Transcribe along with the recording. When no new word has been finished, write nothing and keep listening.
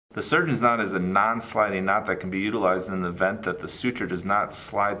The surgeon's knot is a non-sliding knot that can be utilized in the event that the suture does not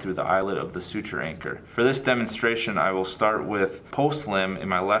slide through the eyelet of the suture anchor. For this demonstration, I will start with post limb in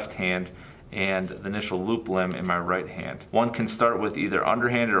my left hand and the initial loop limb in my right hand. One can start with either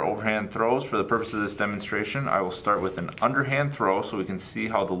underhand or overhand throws. For the purpose of this demonstration, I will start with an underhand throw so we can see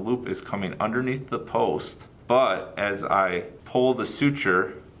how the loop is coming underneath the post. But as I pull the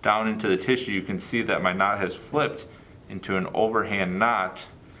suture down into the tissue, you can see that my knot has flipped into an overhand knot,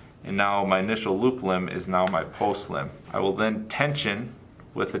 and now my initial loop limb is now my post limb. I will then tension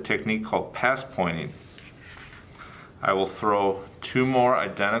with a technique called pass pointing. I will throw 2 more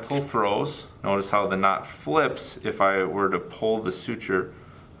identical throws. Notice how the knot flips if I were to pull the suture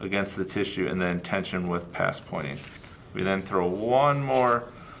against the tissue and then tension with pass pointing. We then throw 1 more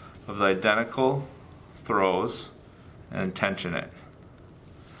of the identical throws and tension it.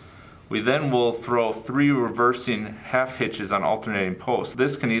 We then will throw 3 reversing half hitches on alternating posts.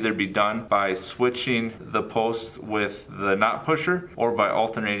 This can either be done by switching the post with the knot pusher or by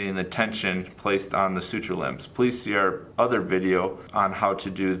alternating the tension placed on the suture limbs. Please see our other video on how to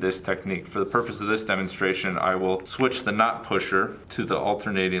do this technique. For the purpose of this demonstration, I will switch the knot pusher to the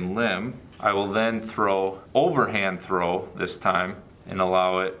alternating limb. I will then throw overhand throw this time and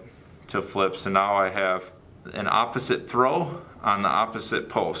allow it to flip. So now I have an opposite throw on the opposite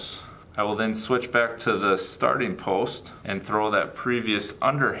posts. I will then switch back to the starting post and throw that previous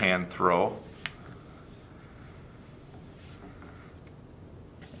underhand throw.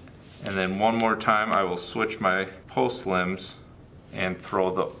 And then one more time I will switch my post limbs and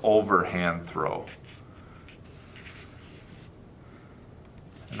throw the overhand throw.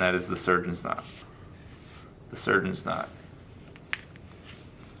 And that is the surgeon's knot. The surgeon's knot.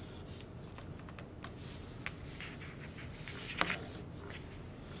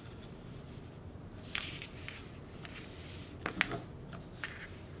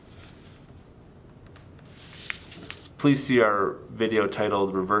 Please see our video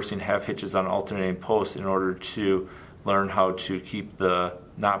titled Reversing Half Hitches on Alternating Posts in order to learn how to keep the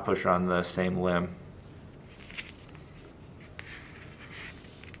knot pusher on the same limb.